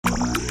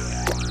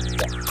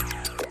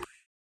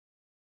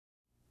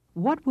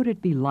What would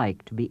it be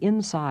like to be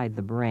inside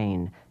the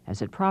brain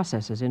as it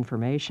processes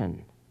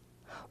information?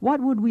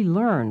 What would we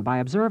learn by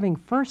observing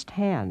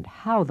firsthand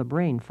how the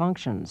brain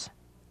functions?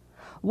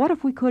 What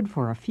if we could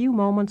for a few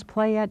moments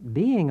play at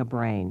being a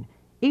brain,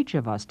 each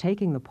of us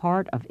taking the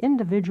part of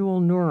individual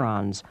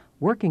neurons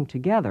working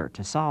together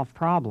to solve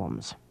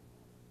problems?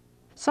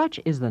 Such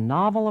is the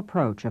novel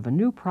approach of a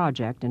new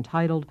project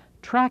entitled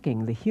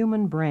Tracking the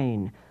Human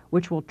Brain,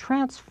 which will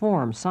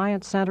transform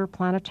Science Center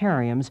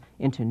planetariums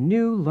into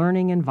new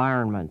learning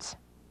environments.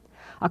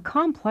 A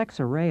complex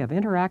array of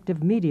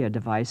interactive media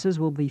devices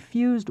will be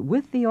fused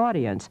with the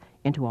audience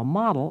into a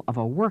model of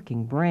a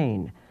working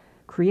brain,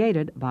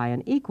 created by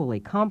an equally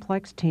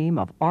complex team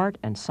of art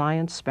and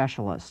science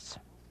specialists.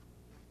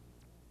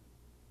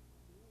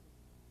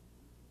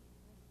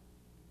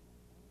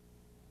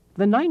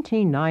 The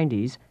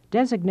 1990s,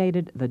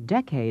 designated the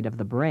decade of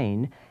the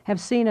brain, have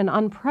seen an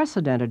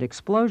unprecedented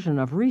explosion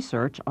of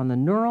research on the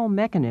neural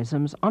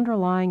mechanisms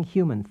underlying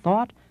human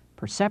thought,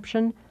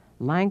 perception,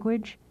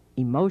 language,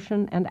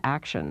 emotion, and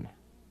action.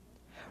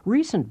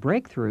 Recent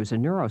breakthroughs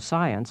in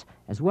neuroscience,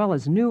 as well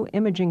as new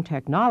imaging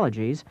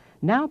technologies,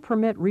 now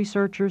permit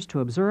researchers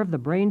to observe the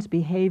brain's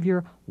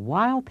behavior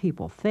while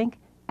people think,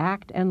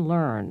 act, and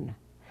learn.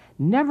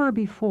 Never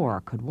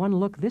before could one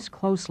look this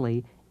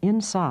closely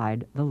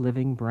inside the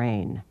living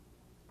brain.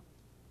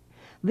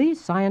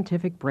 These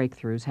scientific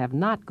breakthroughs have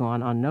not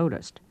gone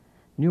unnoticed.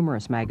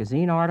 Numerous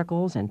magazine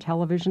articles and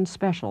television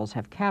specials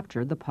have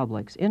captured the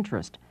public's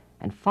interest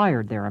and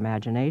fired their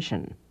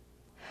imagination.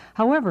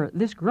 However,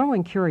 this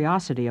growing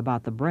curiosity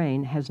about the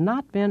brain has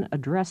not been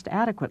addressed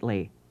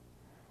adequately.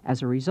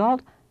 As a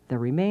result, there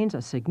remains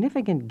a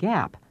significant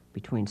gap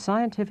between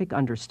scientific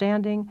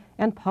understanding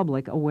and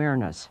public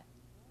awareness.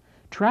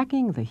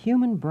 Tracking the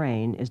Human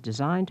Brain is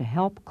designed to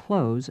help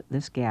close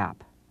this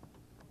gap.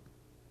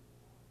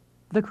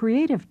 The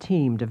creative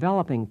team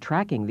developing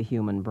Tracking the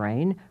Human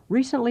Brain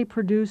recently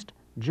produced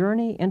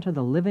Journey into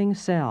the Living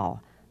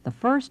Cell, the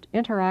first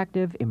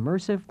interactive,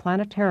 immersive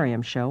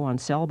planetarium show on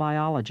cell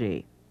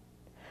biology.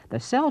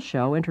 The Cell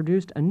Show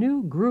introduced a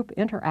new group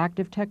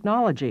interactive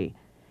technology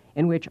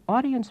in which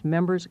audience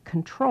members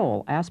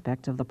control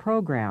aspects of the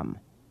program.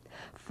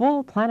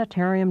 Full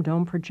planetarium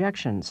dome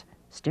projections,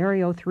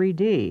 stereo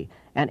 3D,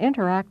 and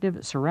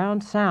interactive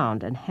surround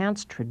sound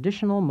enhance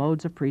traditional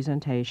modes of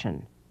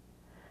presentation.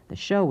 The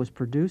show was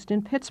produced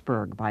in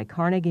Pittsburgh by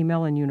Carnegie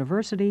Mellon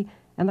University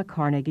and the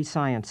Carnegie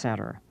Science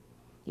Center.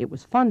 It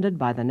was funded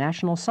by the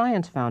National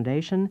Science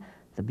Foundation,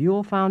 the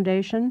Buell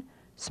Foundation,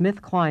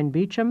 SmithKline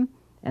Beecham,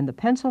 and the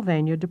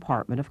Pennsylvania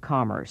Department of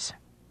Commerce.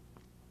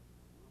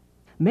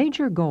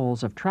 Major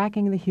goals of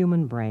Tracking the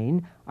Human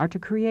Brain are to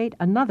create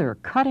another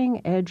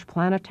cutting-edge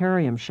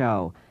planetarium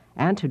show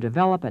and to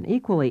develop an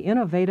equally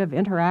innovative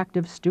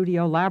interactive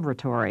studio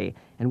laboratory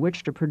in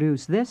which to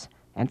produce this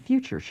and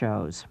future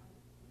shows.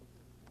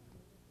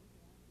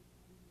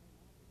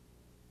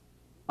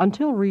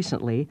 Until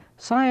recently,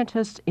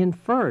 scientists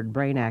inferred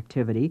brain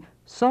activity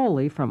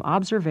solely from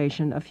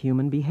observation of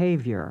human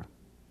behavior.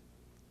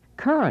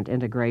 Current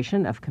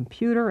integration of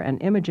computer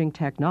and imaging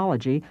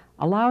technology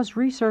allows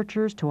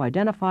researchers to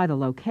identify the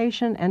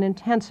location and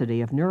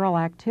intensity of neural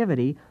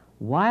activity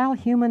while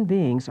human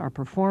beings are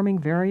performing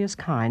various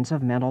kinds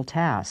of mental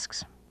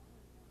tasks.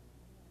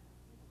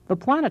 The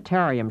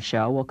planetarium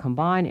show will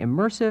combine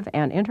immersive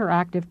and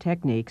interactive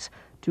techniques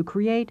to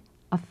create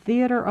a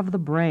theater of the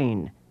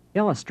brain,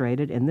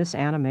 illustrated in this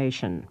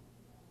animation.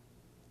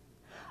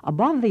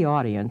 Above the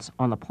audience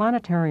on the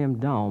planetarium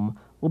dome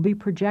will be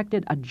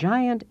projected a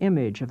giant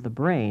image of the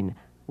brain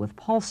with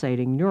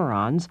pulsating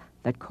neurons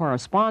that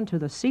correspond to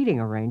the seating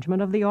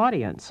arrangement of the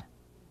audience.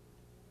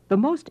 The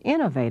most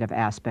innovative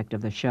aspect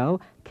of the show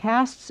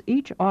casts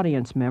each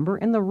audience member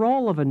in the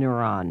role of a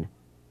neuron.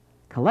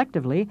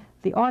 Collectively,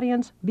 the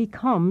audience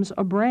becomes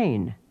a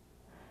brain.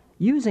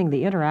 Using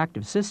the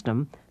interactive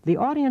system, the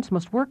audience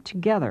must work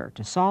together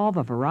to solve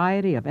a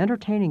variety of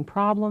entertaining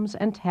problems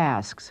and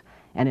tasks,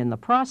 and in the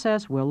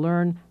process will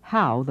learn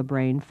how the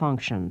brain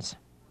functions.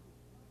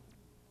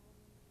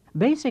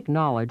 Basic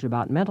knowledge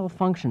about mental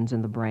functions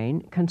in the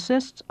brain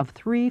consists of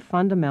three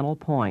fundamental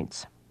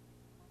points.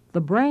 The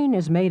brain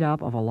is made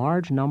up of a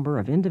large number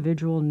of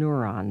individual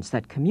neurons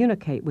that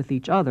communicate with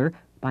each other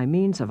by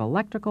means of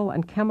electrical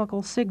and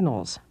chemical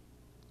signals.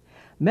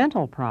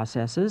 Mental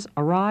processes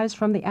arise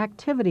from the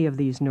activity of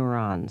these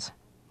neurons.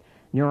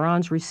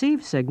 Neurons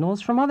receive signals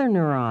from other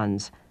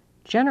neurons,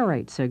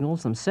 generate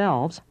signals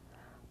themselves,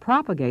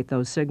 propagate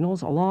those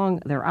signals along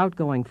their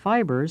outgoing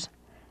fibers,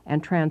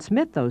 and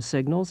transmit those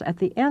signals at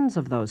the ends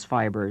of those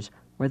fibers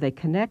where they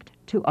connect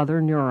to other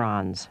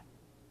neurons.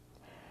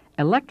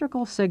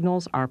 Electrical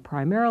signals are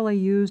primarily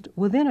used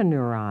within a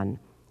neuron,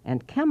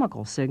 and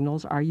chemical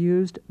signals are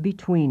used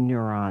between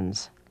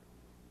neurons.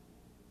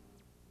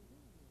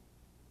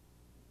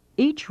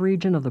 Each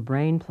region of the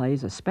brain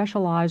plays a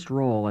specialized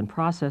role in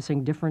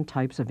processing different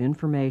types of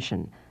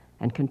information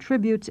and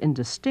contributes in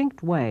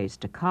distinct ways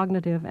to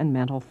cognitive and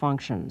mental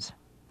functions.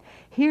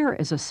 Here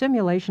is a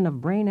simulation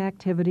of brain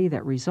activity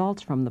that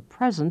results from the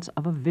presence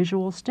of a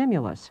visual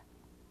stimulus.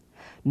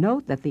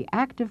 Note that the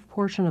active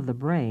portion of the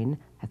brain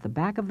at the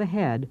back of the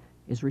head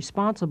is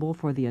responsible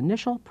for the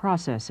initial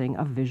processing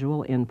of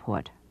visual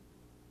input.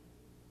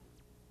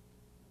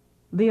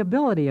 The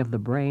ability of the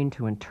brain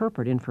to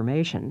interpret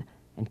information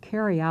and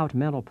carry out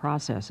mental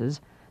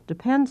processes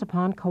depends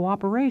upon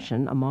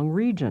cooperation among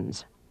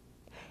regions.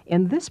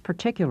 In this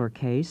particular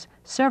case,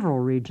 several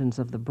regions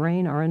of the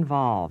brain are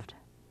involved.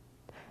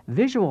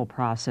 Visual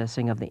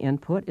processing of the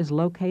input is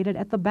located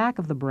at the back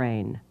of the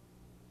brain.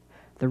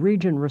 The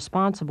region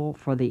responsible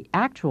for the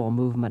actual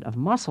movement of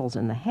muscles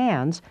in the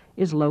hands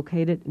is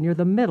located near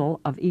the middle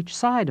of each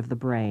side of the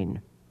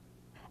brain.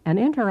 An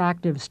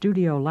interactive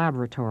studio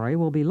laboratory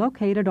will be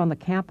located on the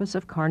campus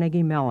of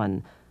Carnegie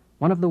Mellon,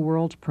 one of the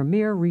world's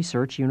premier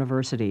research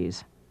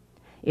universities.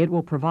 It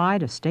will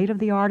provide a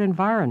state-of-the-art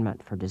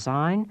environment for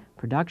design,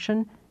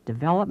 production,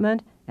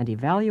 development, and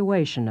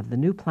evaluation of the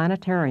new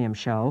planetarium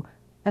show,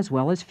 as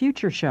well as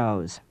future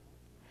shows.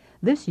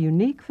 This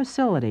unique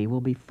facility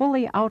will be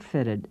fully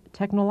outfitted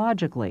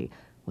technologically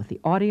with the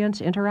audience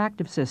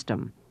interactive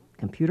system,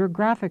 computer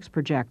graphics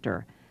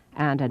projector,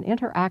 and an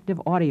interactive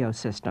audio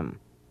system.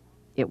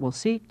 It will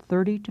seat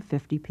 30 to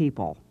 50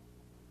 people.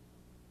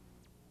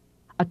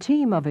 A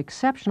team of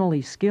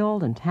exceptionally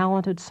skilled and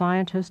talented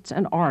scientists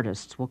and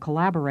artists will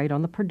collaborate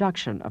on the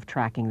production of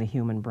Tracking the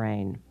Human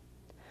Brain.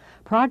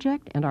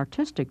 Project and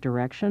artistic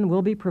direction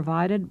will be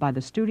provided by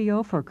the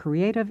Studio for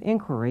Creative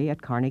Inquiry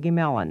at Carnegie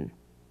Mellon.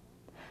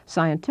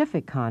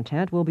 Scientific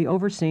content will be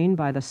overseen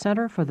by the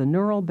Center for the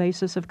Neural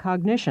Basis of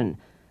Cognition,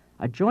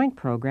 a joint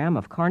program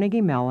of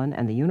Carnegie Mellon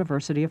and the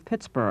University of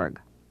Pittsburgh.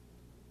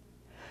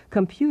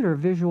 Computer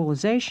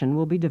visualization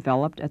will be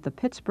developed at the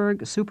Pittsburgh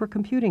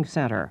Supercomputing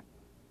Center.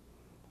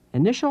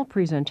 Initial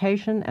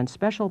presentation and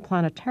special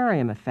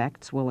planetarium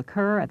effects will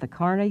occur at the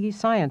Carnegie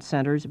Science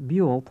Center's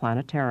Buell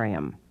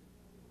Planetarium.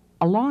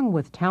 Along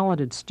with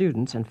talented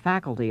students and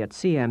faculty at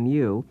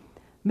CMU,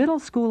 middle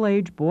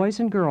school-age boys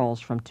and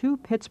girls from 2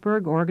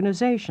 Pittsburgh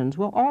organizations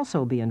will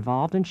also be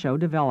involved in show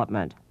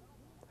development.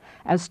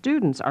 As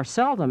students are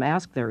seldom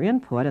asked their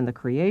input in the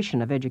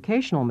creation of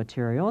educational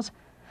materials,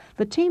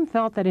 the team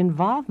felt that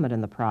involvement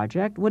in the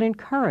project would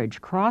encourage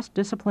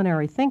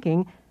cross-disciplinary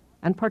thinking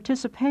and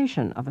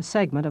participation of a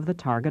segment of the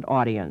target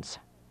audience.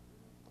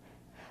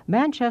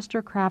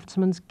 Manchester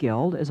Craftsmen's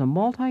Guild is a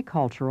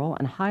multicultural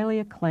and highly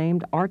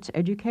acclaimed arts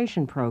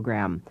education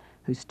program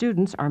whose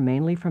students are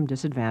mainly from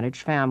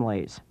disadvantaged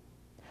families.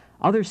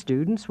 Other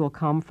students will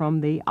come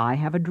from the I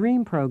Have a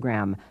Dream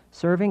program,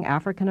 serving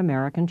African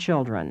American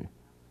children.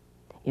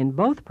 In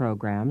both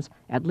programs,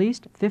 at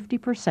least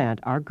 50%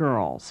 are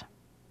girls.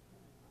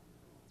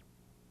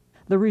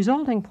 The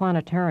resulting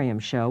planetarium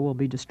show will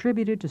be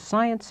distributed to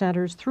science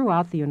centers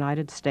throughout the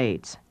United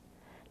States.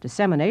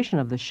 Dissemination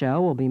of the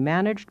show will be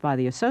managed by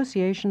the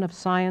Association of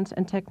Science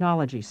and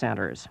Technology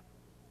Centers.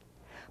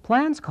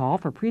 Plans call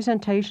for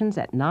presentations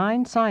at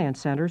 9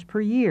 science centers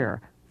per year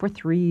for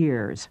 3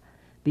 years,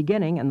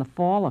 beginning in the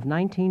fall of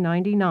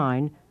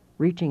 1999,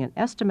 reaching an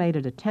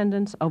estimated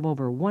attendance of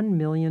over 1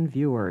 million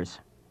viewers.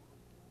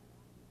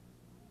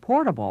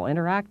 Portable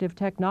interactive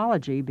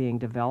technology being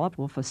developed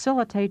will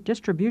facilitate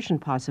distribution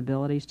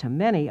possibilities to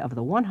many of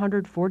the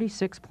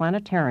 146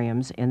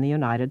 planetariums in the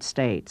United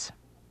States.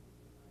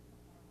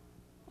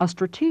 A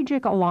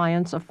strategic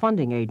alliance of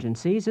funding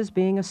agencies is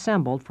being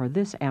assembled for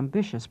this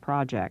ambitious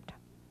project.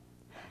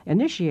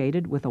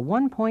 Initiated with a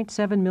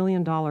 $1.7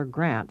 million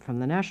grant from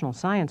the National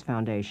Science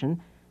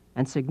Foundation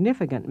and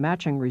significant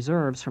matching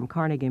reserves from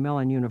Carnegie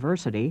Mellon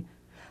University,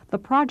 the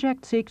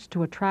project seeks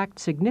to attract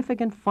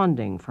significant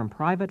funding from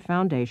private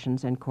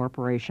foundations and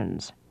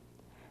corporations.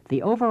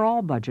 The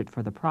overall budget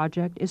for the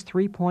project is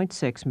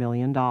 $3.6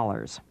 million.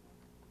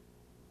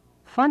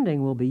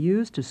 Funding will be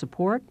used to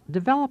support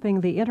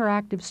developing the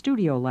Interactive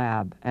Studio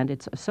Lab and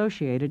its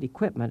associated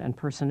equipment and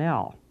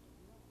personnel,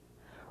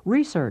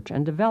 research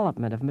and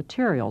development of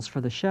materials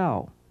for the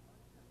show,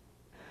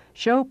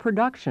 show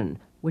production,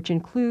 which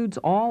includes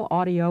all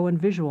audio and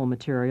visual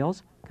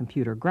materials,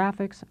 computer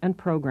graphics, and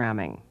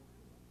programming,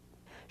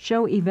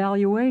 show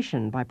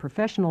evaluation by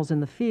professionals in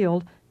the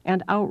field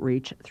and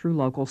outreach through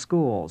local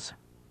schools,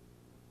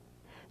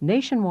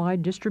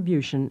 nationwide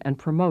distribution and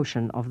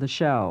promotion of the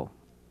show.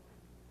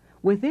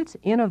 With its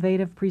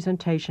innovative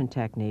presentation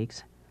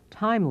techniques,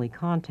 timely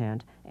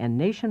content, and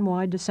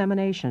nationwide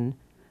dissemination,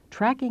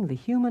 Tracking the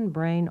Human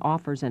Brain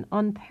offers an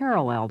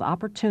unparalleled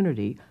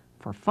opportunity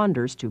for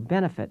funders to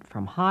benefit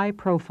from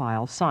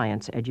high-profile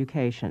science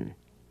education.